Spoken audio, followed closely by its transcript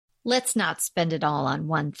let's not spend it all on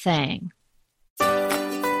one thing.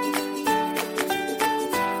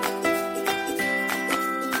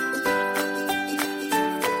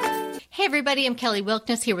 Hey everybody, I'm Kelly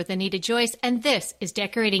Wilkniss here with Anita Joyce, and this is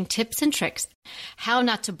Decorating Tips and Tricks. How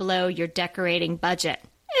not to blow your decorating budget.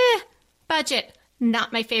 Budget,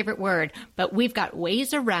 not my favorite word, but we've got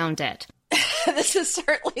ways around it. This is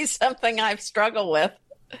certainly something I've struggled with.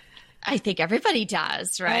 I think everybody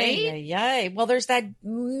does, right? Yeah. Well, there's that,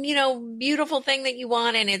 beautiful thing that you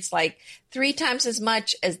want, and it's like 3 times as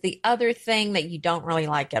much as the other thing that you don't really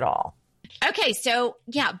like at all. Okay, so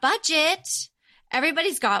yeah, budget.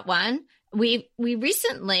 Everybody's got one. We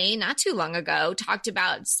recently, not too long ago, talked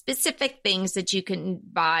about specific things that you can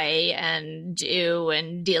buy and do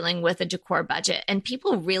and dealing with a decor budget. And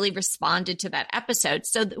people really responded to that episode.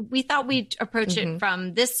 So we thought we'd approach it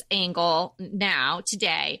from this angle now,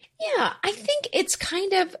 today. Yeah, I think it's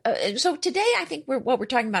kind of, so today I think what we're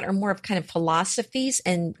talking about are more of kind of philosophies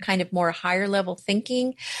and kind of more higher level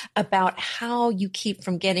thinking about how you keep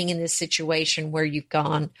from getting in this situation where you've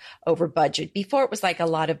gone over budget. Before it was like a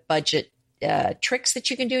lot of budget tricks that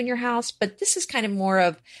you can do in your house, but this is kind of more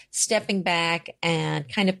of stepping back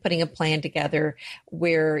and kind of putting a plan together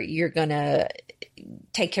where you're going to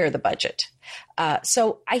take care of the budget.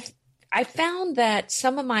 So I found that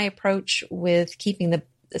some of my approach with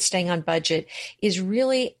staying on budget is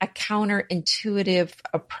really a counterintuitive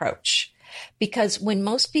approach, because when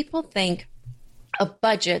most people think of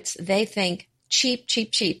budgets, they think cheap,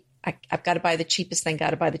 cheap, cheap. I've got to buy the cheapest thing,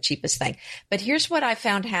 But here's what I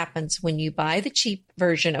found happens when you buy the cheap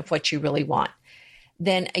version of what you really want.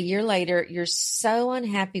 Then a year later, you're so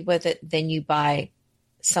unhappy with it, then you buy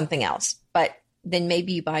something else. But then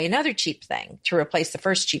maybe you buy another cheap thing to replace the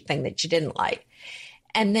first cheap thing that you didn't like.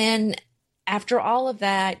 And then after all of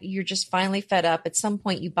that, you're just finally fed up. At some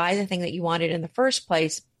point, you buy the thing that you wanted in the first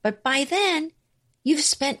place. But by then, you've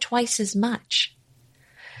spent twice as much.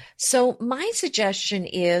 So my suggestion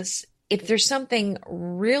is, if there's something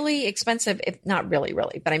really expensive, if not really,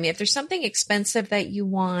 but if there's something expensive that you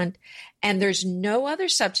want and there's no other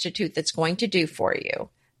substitute that's going to do for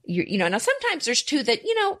you, now sometimes there's two that,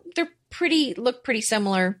 they're look pretty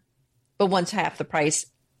similar, but one's half the price.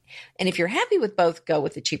 And if you're happy with both, go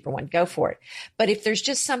with the cheaper one, go for it. But if there's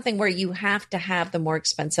just something where you have to have the more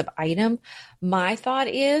expensive item, my thought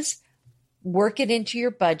is work it into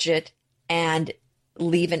your budget and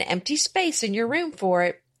leave an empty space in your room for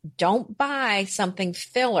it. Don't buy something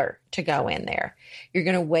filler to go in there. You're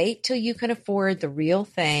going to wait till you can afford the real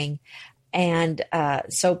thing. And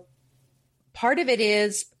so part of it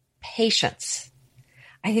is patience.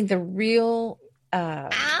 I think the real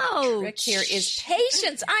trick here is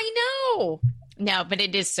patience. I know. No, but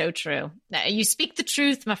it is so true. You speak the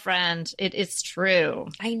truth, my friend. It is true.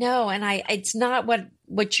 I know. And it's not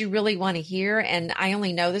what you really want to hear. And I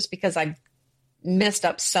only know this because I've messed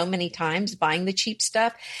up so many times buying the cheap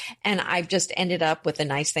stuff, and I've just ended up with a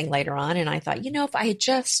nice thing later on. And I thought, if I had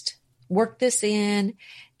just worked this in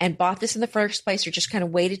and bought this in the first place, or just kind of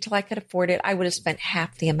waited till I could afford it, I would have spent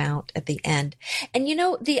half the amount at the end. And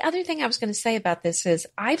the other thing I was going to say about this is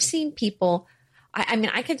I've seen people,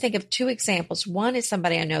 I can think of 2 examples. One is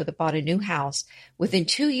somebody I know that bought a new house. Within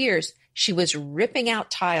 2 years, she was ripping out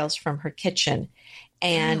tiles from her kitchen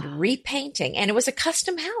and repainting, and it was a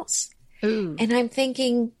custom house. Ooh. And I'm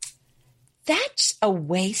thinking, that's a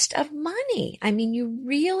waste of money. You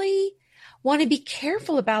really want to be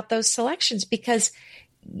careful about those selections, because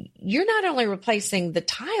you're not only replacing the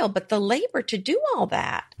tile, but the labor to do all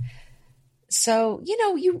that. So,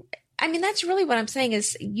 that's really what I'm saying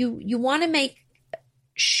is you want to make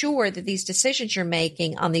sure that these decisions you're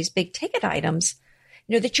making on these big ticket items,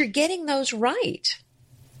 that you're getting those right.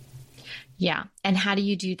 Yeah. And how do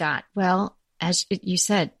you do that? Well, as you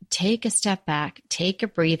said, take a step back, take a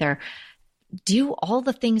breather, do all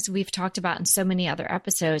the things we've talked about in so many other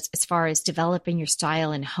episodes as far as developing your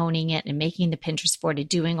style and honing it and making the Pinterest board and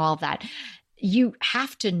doing all of that. You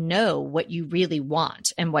have to know what you really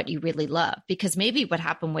want and what you really love, because maybe what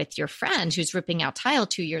happened with your friend who's ripping out tile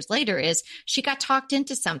 2 years later is she got talked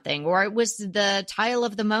into something, or it was the tile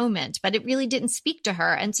of the moment, but it really didn't speak to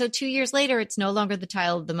her. And so 2 years later, it's no longer the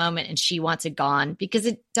tile of the moment and she wants it gone because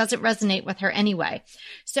it doesn't resonate with her anyway.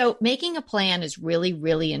 So making a plan is really,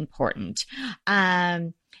 really important.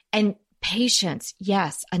 And Patience.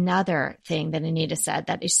 Yes. Another thing that Anita said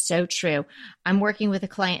that is so true. I'm working with a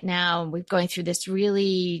client now and we're going through this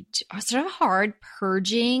really sort of hard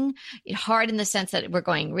purging, hard in the sense that we're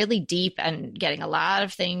going really deep and getting a lot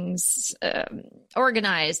of things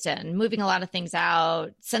organized and moving a lot of things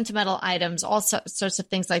out, sentimental items, all sorts of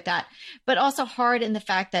things like that, but also hard in the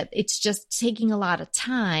fact that it's just taking a lot of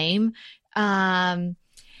time.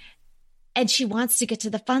 And she wants to get to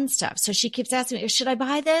the fun stuff. So she keeps asking me, should I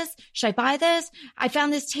buy this? Should I buy this? I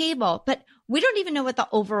found this table, but we don't even know what the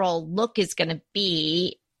overall look is going to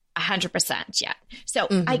be 100% yet. So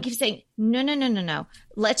I keep saying, no.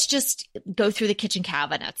 Let's just go through the kitchen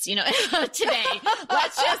cabinets, today.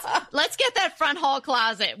 Let's get that front hall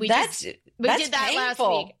closet. We did that painful.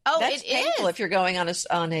 last week. Oh, that's painful if you're going on a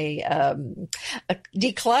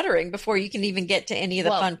decluttering before you can even get to any of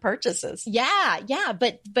the fun purchases. Yeah.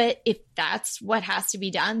 But if that's what has to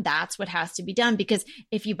be done, that's what has to be done. Because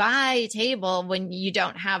if you buy a table when you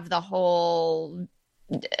don't have the whole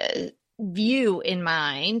view in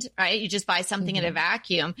mind, right? You just buy something in a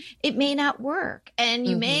vacuum, it may not work. And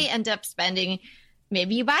you may end up spending,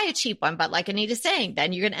 maybe you buy a cheap one, but like Anita's saying,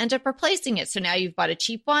 then you're going to end up replacing it. So now you've bought a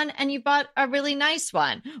cheap one and you bought a really nice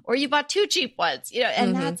one, or you bought two cheap ones,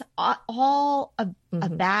 and that's all a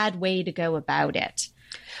bad way to go about it.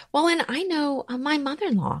 Well, and I know my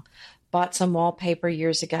mother-in-law bought some wallpaper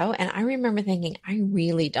years ago. And I remember thinking, I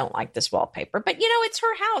really don't like this wallpaper, but it's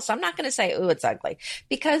her house. I'm not going to say, oh, it's ugly,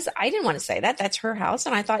 because I didn't want to say that. That's her house.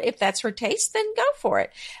 And I thought, if that's her taste, then go for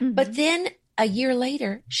it. But then a year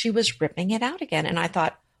later, she was ripping it out again. And I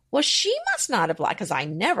thought, well, she must not have liked, because I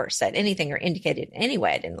never said anything or indicated in any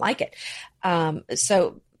way I didn't like it.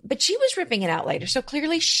 But she was ripping it out later. So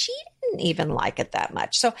clearly she didn't even like it that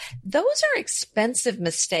much. So those are expensive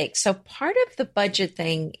mistakes. So part of the budget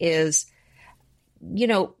thing is,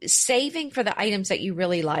 saving for the items that you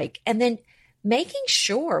really like, and then making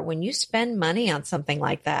sure when you spend money on something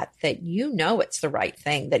like that, that it's the right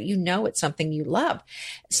thing, that it's something you love.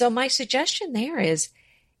 So my suggestion there is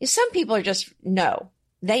some people are just,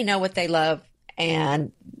 they know what they love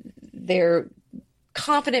and they're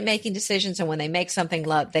confident making decisions. And when they make something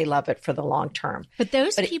they love it for the long term. But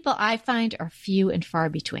those people I find are few and far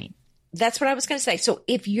between. That's what I was going to say. So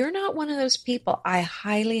if you're not one of those people, I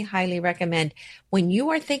highly, highly recommend, when you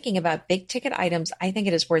are thinking about big ticket items, I think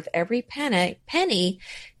it is worth every penny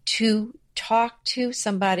to talk to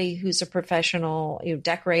somebody who's a professional,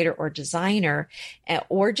 decorator or designer,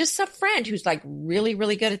 or just a friend who's like really,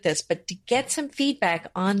 really good at this, but to get some feedback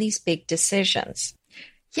on these big decisions.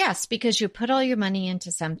 Yes, because you put all your money into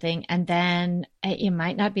something and then it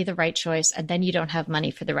might not be the right choice. And then you don't have money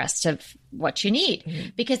for the rest of what you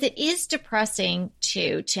need, because it is depressing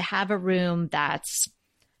to have a room that's,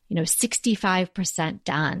 65%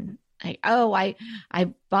 done. Like, oh, I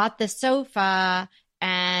bought the sofa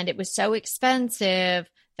and it was so expensive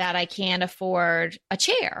that I can't afford a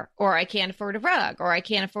chair, or I can't afford a rug, or I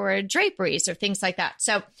can't afford draperies or things like that.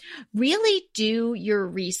 So really do your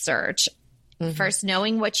research. First,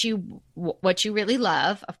 knowing what you really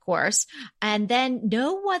love, of course, and then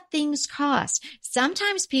know what things cost.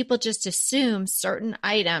 Sometimes people just assume certain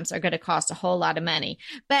items are going to cost a whole lot of money,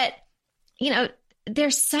 but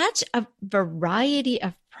there's such a variety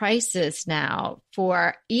of prices now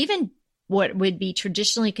for even what would be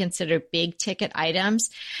traditionally considered big ticket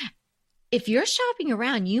items. If you're shopping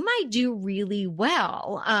around, you might do really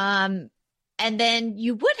well. And then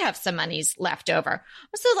you would have some monies left over.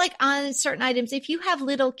 So like on certain items, if you have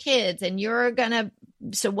little kids and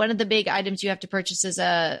so one of the big items you have to purchase is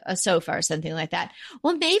a sofa or something like that.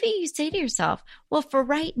 Well, maybe you say to yourself, well, for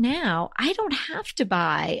right now, I don't have to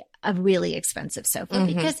buy a really expensive sofa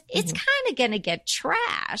because it's kind of going to get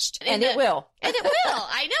trashed. And it will. And it will.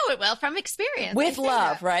 I know it will from experience. With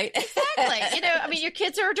love, right? Exactly. Your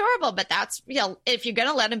kids are adorable, but that's, if you're going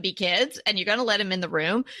to let them be kids and you're going to let them in the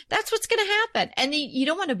room, that's what's going to happen. And you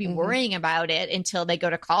don't want to be worrying about it until they go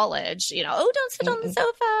to college, oh, don't sit on the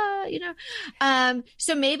sofa,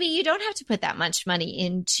 so maybe you don't have to put that much money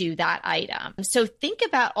into that item. So think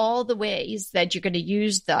about all the ways that you're going to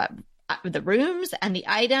use the rooms and the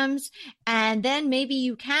items, and then maybe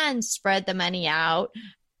you can spread the money out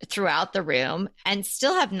throughout the room and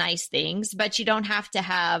still have nice things, but you don't have to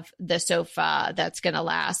have the sofa that's going to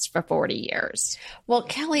last for 40 years. Well,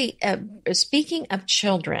 Kelly, speaking of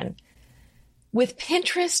children, with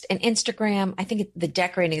Pinterest and Instagram, I think the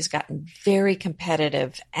decorating has gotten very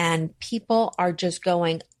competitive, and people are just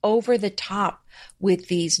going over the top with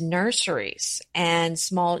these nurseries and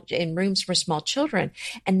rooms for small children.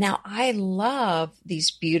 And now I love these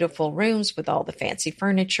beautiful rooms with all the fancy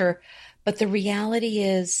furniture. But the reality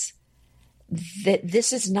is that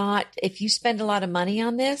this is not, if you spend a lot of money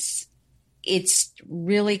on this, it's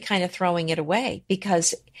really kind of throwing it away,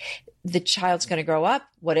 because the child's going to grow up,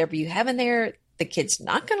 whatever you have in there, the kid's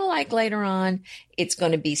not going to like later on. It's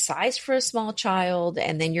going to be sized for a small child,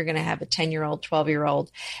 and then you're going to have a 10-year-old, 12-year-old.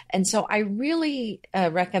 And so I really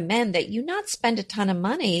recommend that you not spend a ton of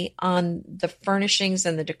money on the furnishings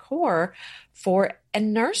and the decor for a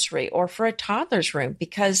nursery or for a toddler's room,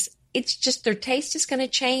 because it's just, their taste is going to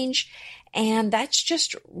change. And that's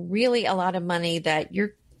just really a lot of money that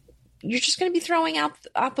you're just going to be throwing out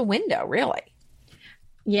the window, really.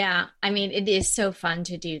 Yeah. I mean, it is so fun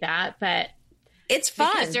to do that, but it's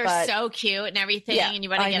fun because they're so cute and everything. Yeah, and you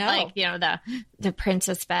want to get like, you know, the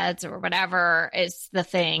princess beds or whatever is the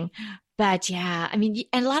thing. But yeah, I mean,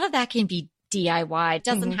 and a lot of that can be DIY. It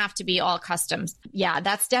doesn't have to be all custom. Yeah,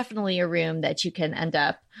 that's definitely a room that you can end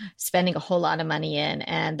up spending a whole lot of money in,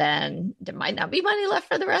 and then there might not be money left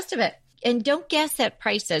for the rest of it. And don't guess at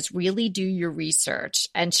prices. Really do your research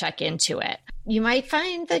and check into it. You might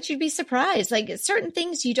find that you'd be surprised. Like certain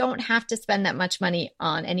things you don't have to spend that much money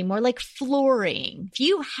on anymore, like flooring. If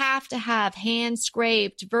you have to have hand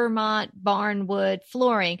scraped Vermont barnwood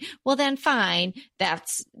flooring, well then fine.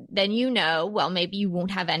 Then you know, well, maybe you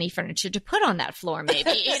won't have any furniture to put on that floor.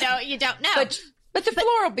 Maybe, you don't know. But the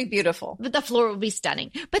floor will be beautiful. But the floor will be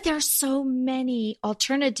stunning. But there are so many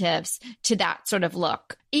alternatives to that sort of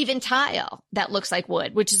look. Even tile that looks like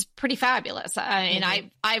wood, which is pretty fabulous. I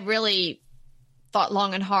mean, I really thought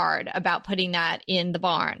long and hard about putting that in the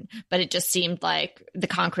barn, but it just seemed like the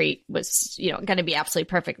concrete was, going to be absolutely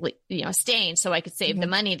perfectly, stained, so I could save the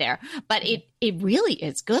money there. But it really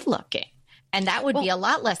is good looking, and that would be a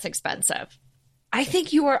lot less expensive. I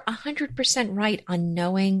think you are 100% right on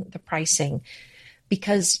knowing the pricing,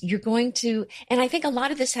 because you're going to, and I think a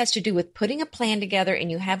lot of this has to do with putting a plan together,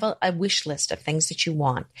 and you have a wish list of things that you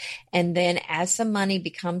want. And then as the money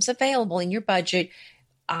becomes available in your budget,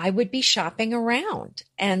 I would be shopping around.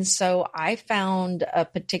 And so I found a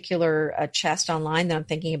particular chest online that I'm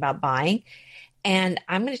thinking about buying. And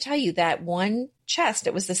I'm going to tell you that one chest,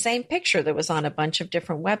 it was the same picture that was on a bunch of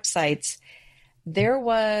different websites. There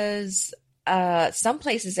was some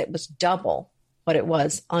places it was double what it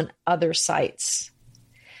was on other sites.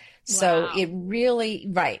 So it really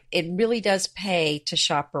does pay to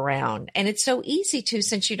shop around. And it's so easy to,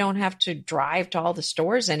 since you don't have to drive to all the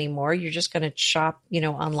stores anymore. You're just going to shop,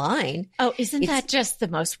 online. Oh, isn't that just the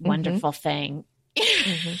most wonderful thing?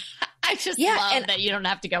 I just love that you don't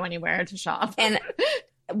have to go anywhere to shop. And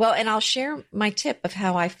I'll share my tip of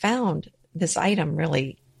how I found this item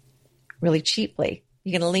really, really cheaply.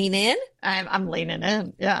 You going to lean in? I'm leaning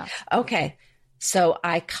in. Yeah. Okay. So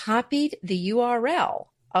I copied the URL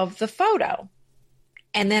of the photo,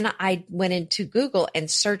 and then I went into Google and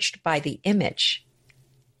searched by the image.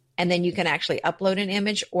 And then you can actually upload an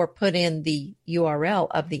image or put in the URL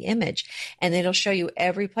of the image, and it'll show you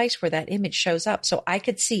every place where that image shows up. So I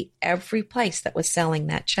could see every place that was selling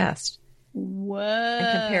that chest. Whoa.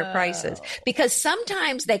 And compare prices, because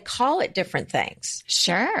sometimes they call it different things.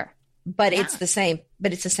 Sure. But it's the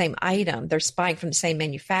same item. They're buying from the same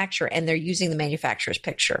manufacturer, and they're using the manufacturer's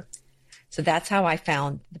picture. So that's how I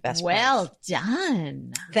found the best price. Well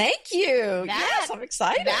done. Thank you. Yes, I'm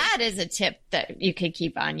excited. That is a tip that you could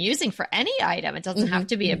keep on using for any item. It doesn't have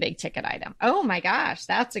to be a big ticket item. Oh my gosh,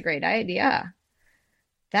 that's a great idea.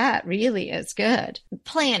 That really is good.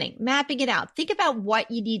 Planning, mapping it out. Think about what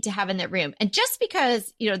you need to have in that room. And just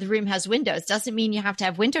because, the room has windows doesn't mean you have to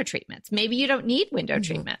have window treatments. Maybe you don't need window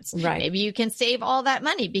treatments. Right. Maybe you can save all that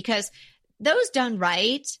money, because those done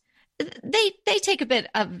right, they take a bit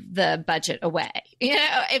of the budget away.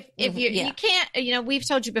 If you can't, we've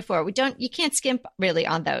told you before, you can't skimp really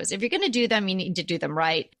on those. If you're going to do them, you need to do them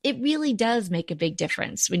right. It really does make a big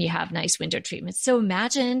difference when you have nice window treatments. So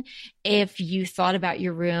imagine if you thought about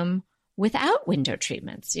your room without window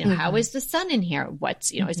treatments. How is the sun in here?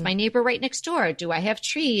 What's, is my neighbor right next door? Do I have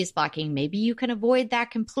trees blocking? Maybe you can avoid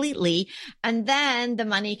that completely. And then the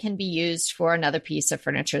money can be used for another piece of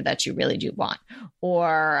furniture that you really do want,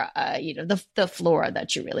 or, the floor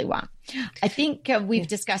that you really want. I think we've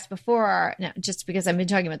discussed before, just because I've been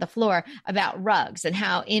talking about the floor, about rugs and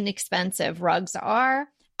how inexpensive rugs are.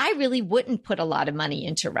 I really wouldn't put a lot of money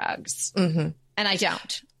into rugs, and I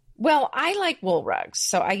don't. Well, I like wool rugs,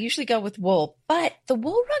 so I usually go with wool, but the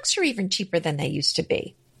wool rugs are even cheaper than they used to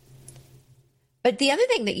be. But the other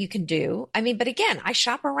thing that you can do, but again, I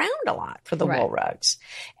shop around a lot for the wool rugs.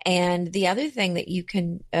 And the other thing that you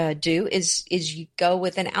can do is you go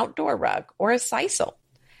with an outdoor rug or a sisal.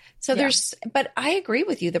 So but I agree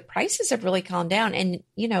with you. The prices have really calmed down. And,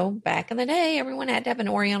 back in the day, everyone had to have an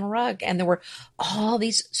Oriental rug. And there were all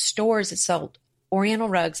these stores that sold Oriental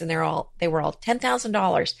rugs, and they were all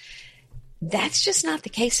 $10,000. That's just not the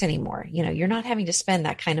case anymore. You're not having to spend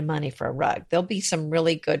that kind of money for a rug. There'll be some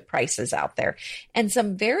really good prices out there, and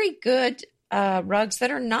some very good rugs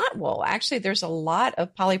that are not wool. Actually, there's a lot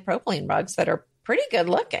of polypropylene rugs that are pretty good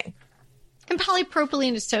looking. And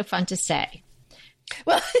polypropylene is so fun to say.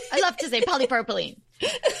 Well, I love to say polypropylene.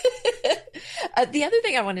 The other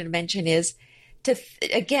thing I wanted to mention is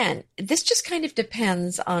again, this just kind of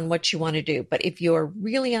depends on what you want to do. But if you're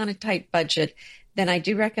really on a tight budget, then I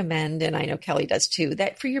do recommend, and I know Kelly does too,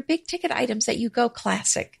 that for your big ticket items that you go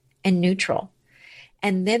classic and neutral.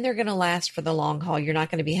 And then they're going to last for the long haul. You're not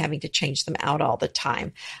going to be having to change them out all the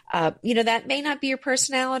time. That may not be your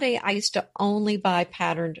personality. I used to only buy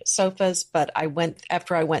patterned sofas, but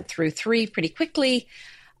after I went through 3 pretty quickly,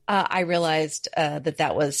 I realized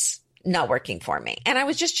that was not working for me. And I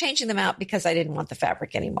was just changing them out because I didn't want the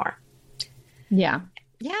fabric anymore. Yeah.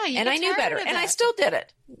 Yeah. And I knew better. And I still did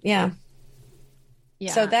it. Yeah.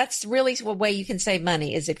 Yeah. So that's really a way you can save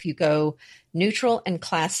money, is if you go neutral and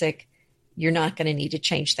classic, you're not going to need to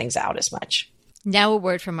change things out as much. Now a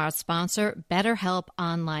word from our sponsor, BetterHelp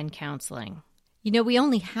Online Counseling. We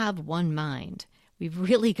only have one mind. We've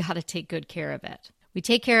really got to take good care of it. We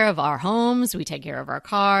take care of our homes, we take care of our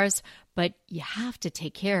cars, but you have to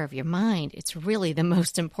take care of your mind. It's really the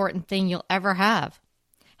most important thing you'll ever have.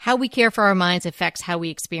 How we care for our minds affects how we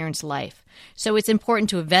experience life, so it's important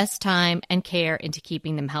to invest time and care into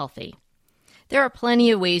keeping them healthy. There are plenty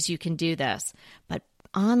of ways you can do this, but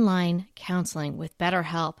online counseling with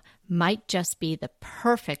BetterHelp might just be the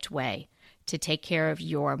perfect way to take care of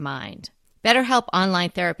your mind. BetterHelp Online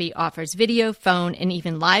Therapy offers video, phone, and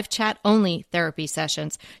even live chat-only therapy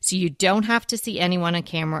sessions, so you don't have to see anyone on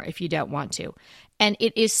camera if you don't want to. And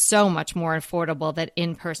it is so much more affordable than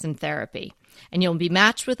in-person therapy. And you'll be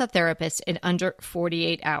matched with a therapist in under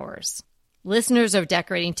 48 hours. Listeners of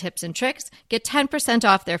Decorating Tips and Tricks get 10%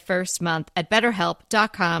 off their first month at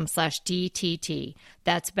BetterHelp.com/DTT.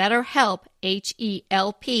 That's BetterHelp,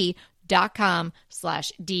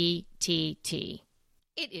 HELP.com/DTT.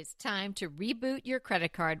 It is time to reboot your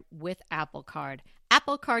credit card with Apple Card.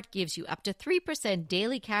 Apple Card gives you up to 3%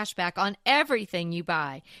 daily cash back on everything you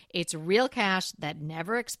buy. It's real cash that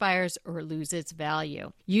never expires or loses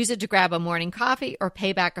value. Use it to grab a morning coffee or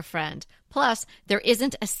pay back a friend. Plus, there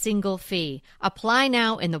isn't a single fee. Apply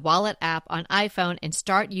now in the Wallet app on iPhone and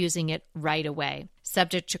start using it right away.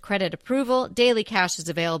 Subject to credit approval, daily cash is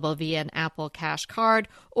available via an Apple Cash card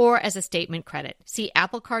or as a statement credit. See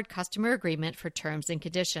Apple Card customer agreement for terms and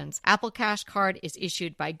conditions. Apple Cash card is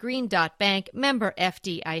issued by Green Dot Bank, member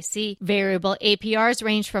FDIC. Variable APRs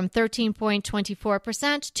range from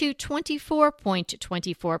 13.24% to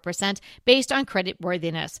 24.24% based on credit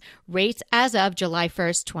worthiness. Rates as of July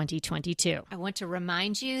 1st, 2022. I want to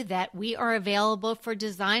remind you that we are available for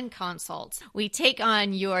design consults. We take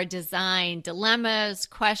on your design dilemmas,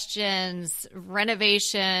 questions,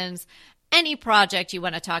 renovations, any project you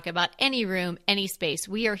want to talk about, any room, any space.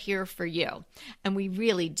 We are here for you. And we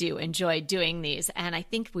really do enjoy doing these. And I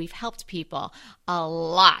think we've helped people a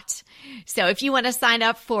lot. So if you want to sign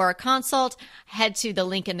up for a consult, head to the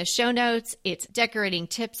link in the show notes. It's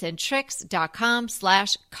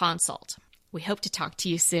decoratingtipsandtricks.com/consult. We hope to talk to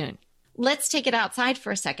you soon. Let's take it outside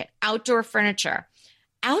for a second. Outdoor furniture.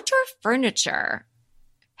 Outdoor furniture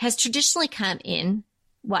has traditionally come in,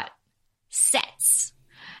 sets.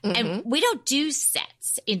 Mm-hmm. And we don't do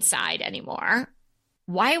sets inside anymore.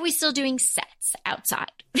 Why are we still doing sets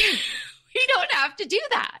outside? We don't have to do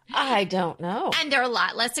that. I don't know. And they're a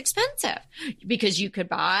lot less expensive because you could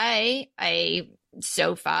buy a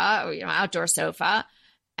sofa or, outdoor sofa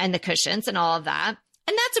and the cushions and all of that.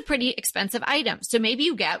 And that's a pretty expensive item. So maybe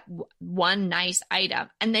you get one nice item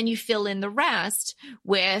and then you fill in the rest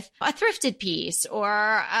with a thrifted piece or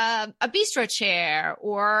a bistro chair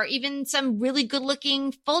or even some really good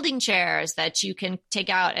looking folding chairs that you can take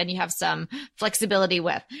out and you have some flexibility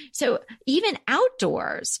with. So even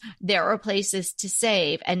outdoors, there are places to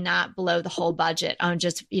save and not blow the whole budget on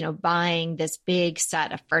just, buying this big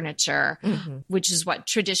set of furniture, which is what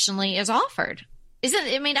traditionally is offered.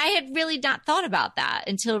 I had really not thought about that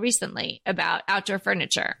until recently about outdoor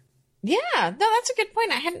furniture. Yeah, no, that's a good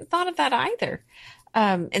point. I hadn't thought of that either.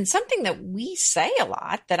 And something that we say a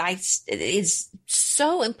lot that is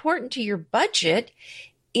so important to your budget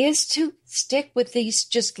is to stick with these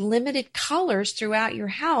just limited colors throughout your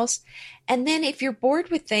house. And then if you're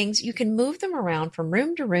bored with things, you can move them around from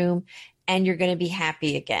room to room and you're going to be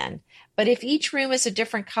happy again. But if each room is a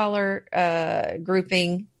different color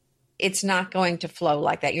grouping, it's not going to flow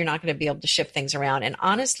like that. You're not going to be able to shift things around. And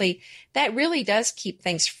honestly, that really does keep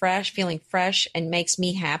things fresh, feeling fresh, and makes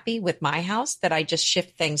me happy with my house that I just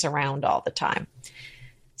shift things around all the time.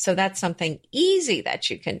 So that's something easy that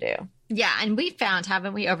you can do. Yeah. And we found,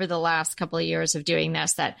 haven't we, over the last couple of years of doing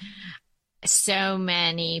this, that so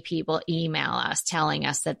many people email us telling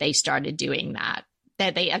us that they started doing that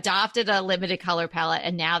they adopted a limited color palette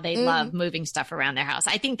and now they love moving stuff around their house.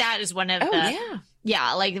 I think that is one of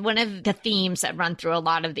like one of the themes that run through a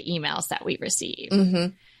lot of the emails that we receive.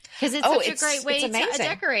 Because it's such a great way to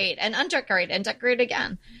decorate and undecorate and decorate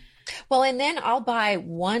again. Well, and then I'll buy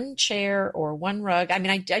one chair or one rug. I mean,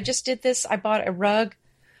 I just did this. I bought a rug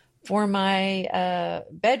for my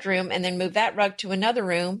bedroom and then moved that rug to another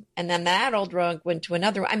room. And then that old rug went to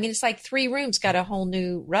another. I mean, it's like 3 rooms got a whole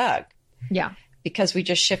new rug. Yeah. Because we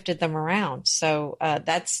just shifted them around. So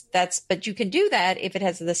but you can do that if it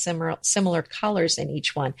has the similar colors in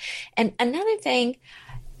each one. And another thing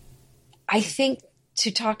I think to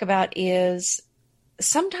talk about is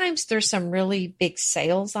sometimes there's some really big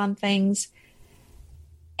sales on things.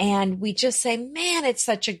 And we just say, man, it's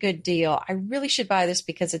such a good deal. I really should buy this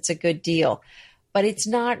because it's a good deal. But it's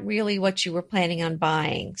not really what you were planning on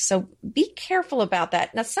buying. So be careful about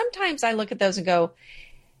that. Now, sometimes I look at those and go,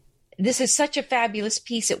 this is such a fabulous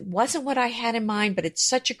piece. It wasn't what I had in mind, but it's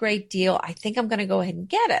such a great deal. I think I'm going to go ahead and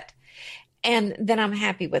get it. And then I'm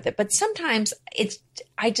happy with it. But sometimes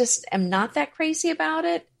I just am not that crazy about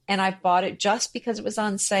it. And I bought it just because it was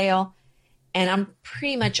on sale. And I'm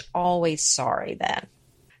pretty much always sorry then.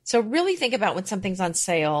 So really think about when something's on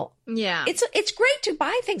sale. Yeah. It's great to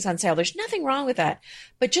buy things on sale. There's nothing wrong with that.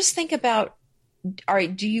 But just think about, are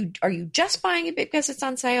you just buying it because it's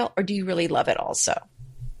on sale, or do you really love it also?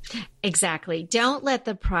 Exactly. Don't let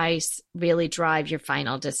the price really drive your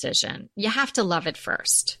final decision. You have to love it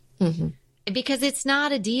first, because it's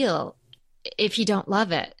not a deal if you don't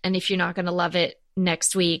love it. And if you're not going to love it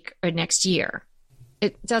next week or next year,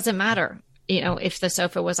 it doesn't matter. You know, if the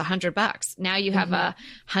sofa was $100, now you have a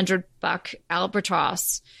 $100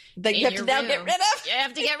 albatross that you have to now get rid of. You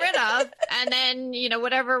have to get rid of. And then, you know,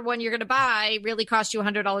 whatever one you're going to buy really cost you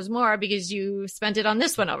 $100 more because you spent it on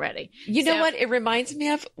this one already. You know what? It reminds me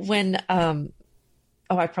of when,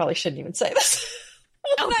 I probably shouldn't even say this.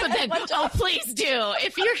 Please do.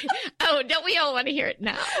 If you're, don't we all want to hear it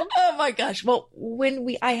now? Oh my gosh. Well,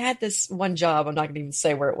 I had this one job, I'm not going to even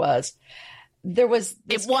say where it was. There was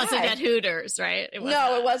this wasn't guy. At Hooters, right? It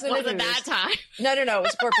wasn't at that time. No, it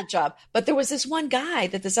was a corporate job. But there was this one guy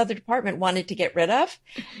that this other department wanted to get rid of.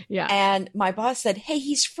 Yeah. And my boss said, hey,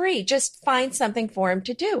 he's free. Just find something for him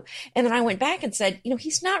to do. And then I went back and said,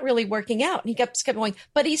 he's not really working out. And he kept going,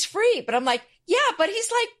 but he's free. But I'm like, yeah, but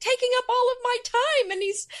he's like taking up all of my time. And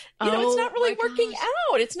he's, it's not really working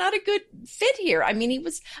out. It's not a good fit here. I mean,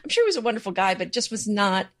 I'm sure he was a wonderful guy, but just was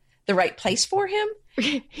not the right place for him.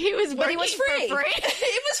 He was free. He was free,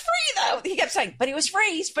 though. He kept saying, but he was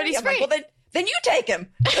free. He's free. I'm like, well, then you take him.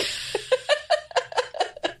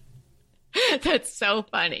 That's so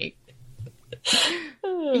funny.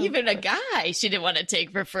 Even a guy she didn't want to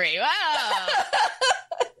take for free. Wow.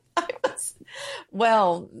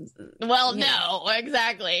 Well, no,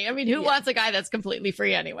 exactly. I mean, who wants a guy that's completely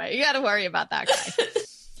free anyway? You got to worry about that guy.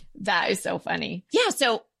 That is so funny. Yeah.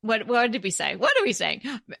 So what did we say? What are we saying?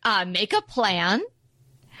 Make a plan.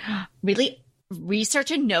 Really research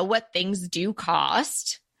and know what things do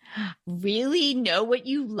cost. Really know what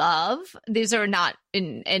you love. These are not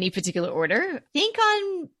in any particular order. Think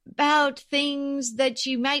about things that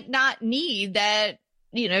you might not need that,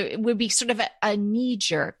 it would be sort of a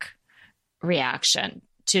knee-jerk reaction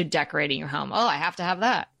to decorating your home. Oh, I have to have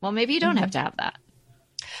that. Well, maybe you don't have to have that.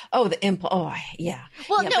 Oh, the impulse. Oh, yeah.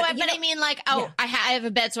 Well, yeah, but I mean, like, I have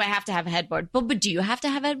a bed, so I have to have a headboard. But do you have to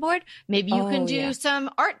have a headboard? Maybe you can do some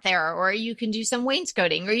art there, or you can do some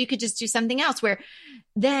wainscoting, or you could just do something else where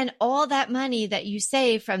then all that money that you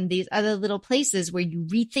save from these other little places where you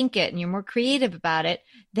rethink it and you're more creative about it,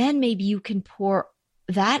 then maybe you can pour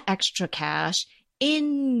that extra cash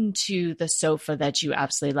into the sofa that you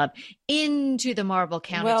absolutely love, into the marble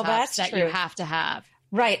countertops that you have to have.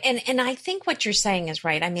 Right. And I think what you're saying is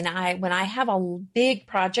right. I mean, when I have a big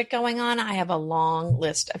project going on, I have a long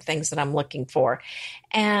list of things that I'm looking for.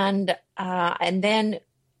 And then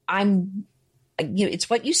it's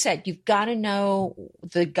what you said. You've got to know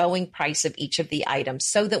the going price of each of the items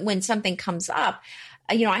so that when something comes up,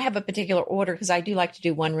 I have a particular order because I do like to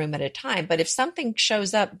do one room at a time. But if something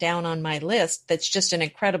shows up down on my list that's just an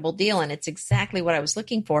incredible deal and it's exactly what I was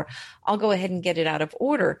looking for, I'll go ahead and get it out of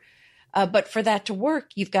order. But for that to work,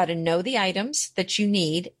 you've got to know the items that you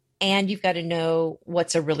need and you've got to know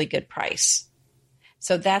what's a really good price.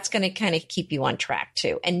 So that's going to kind of keep you on track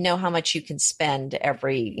too, and know how much you can spend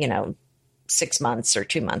every, 6 months or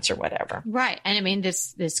 2 months or whatever. Right. And I mean,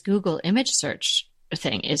 this Google image search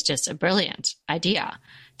thing is just a brilliant idea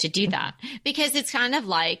to do that, because it's kind of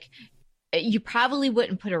like you probably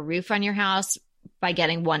wouldn't put a roof on your house by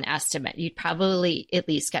getting one estimate. You'd probably at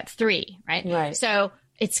least get 3, right? Right. So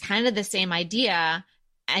it's kind of the same idea,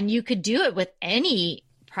 and you could do it with any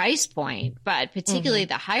price point, but particularly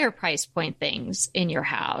the higher price point things in your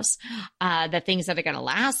house, the things that are going to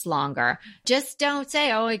last longer. Just don't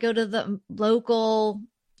say, oh, I go to the local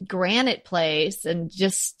granite place and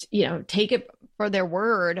just, take it for their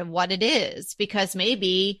word of what it is, because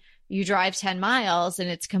maybe you drive 10 miles and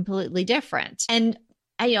it's completely different. And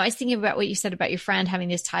I was thinking about what you said about your friend having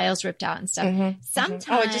these tiles ripped out and stuff. Sometimes,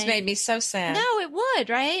 oh, it just made me so sad. No, it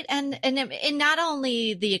would, right? And not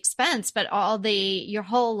only the expense, but your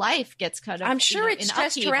whole life gets cut off. I'm sure it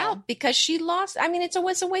stressed her out because she lost. I mean, it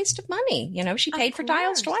was a waste of money. She paid for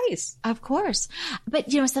tiles twice. Of course.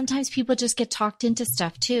 But, sometimes people just get talked into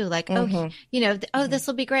stuff too. Like, this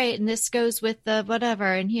will be great. And this goes with the whatever.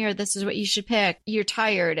 And here, this is what you should pick. You're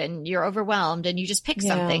tired and you're overwhelmed and you just pick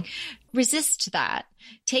something. Resist that.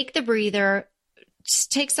 Take the breather,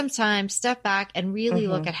 just take some time, step back, and really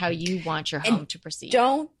look at how you want your home to proceed.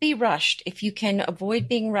 Don't be rushed. If you can avoid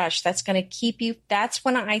being rushed, that's going to keep you. That's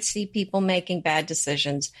when I see people making bad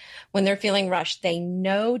decisions, when they're feeling rushed. They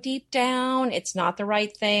know deep down it's not the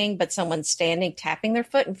right thing, but someone's tapping their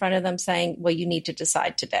foot in front of them saying, well, you need to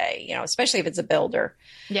decide today, especially if it's a builder.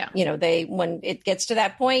 Yeah. When it gets to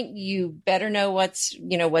that point, you better know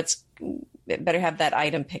better have that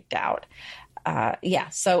item picked out.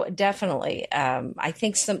 So definitely, I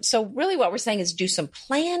think so really what we're saying is do some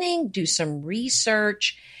planning, do some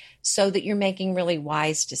research so that you're making really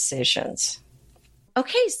wise decisions.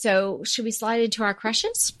 Okay. So should we slide into our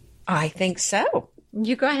crushes? I think so.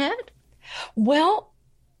 You go ahead. Well,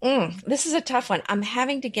 this is a tough one. I'm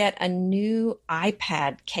having to get a new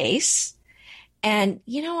iPad case. And,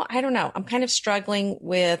 I don't know. I'm kind of struggling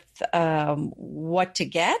with what to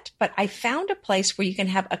get, but I found a place where you can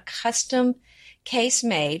have a custom case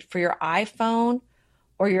made for your iPhone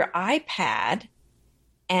or your iPad,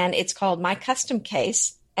 and it's called My Custom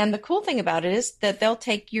Case. And the cool thing about it is that they'll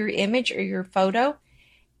take your image or your photo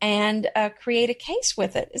and create a case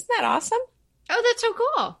with it. Isn't that awesome? Oh, that's so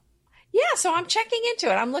cool. Yeah, so I'm checking into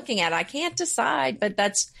it. I'm looking at it. I can't decide, but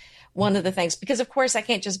that's one of the things, because of course I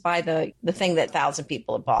can't just buy the thing that 1,000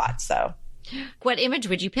 people have bought. So what image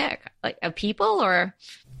would you pick? Like of people or?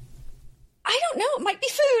 I don't know. It might be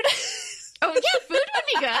food. Oh yeah, food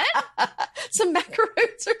would be good. Some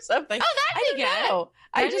macaroons or something. Oh, that'd be good.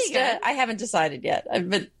 Know. I haven't decided yet. But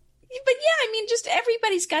yeah, I mean, just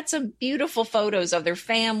everybody's got some beautiful photos of their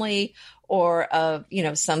family or of,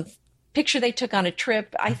 some picture they took on a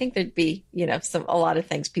trip. I think there'd be, a lot of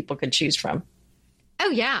things people could choose from. Oh,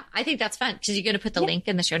 yeah. I think that's fun. Because you're going to put the link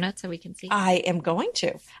in the show notes so we can see. I am going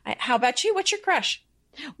to. How about you? What's your crush?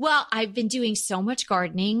 Well, I've been doing so much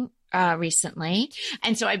gardening recently.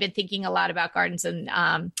 And so I've been thinking a lot about gardens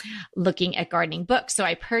and looking at gardening books. So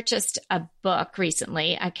I purchased a book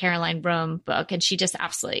recently, a Caroline Rome book, and she just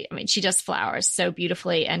she does flowers so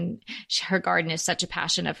beautifully. And her garden is such a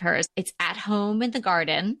passion of hers. It's At Home in the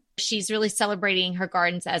Garden. She's really celebrating her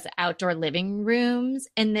gardens as outdoor living rooms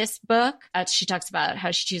in this book. She talks about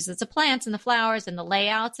how she chooses the plants and the flowers and the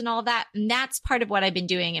layouts and all that. And that's part of what I've been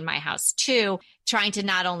doing in my house too, trying to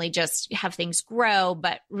not only just have things grow,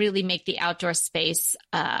 but really make the outdoor space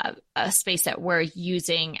a space that we're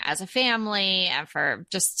using as a family and for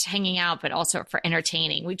just hanging out, but also for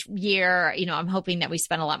entertaining. Which year, I'm hoping that we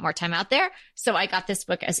spend a lot more time out there. So I got this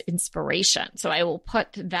book as inspiration. So I will put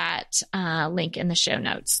that link in the show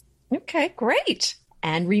notes. Okay, great.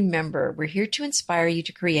 And remember, we're here to inspire you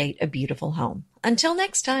to create a beautiful home. Until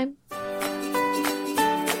next time.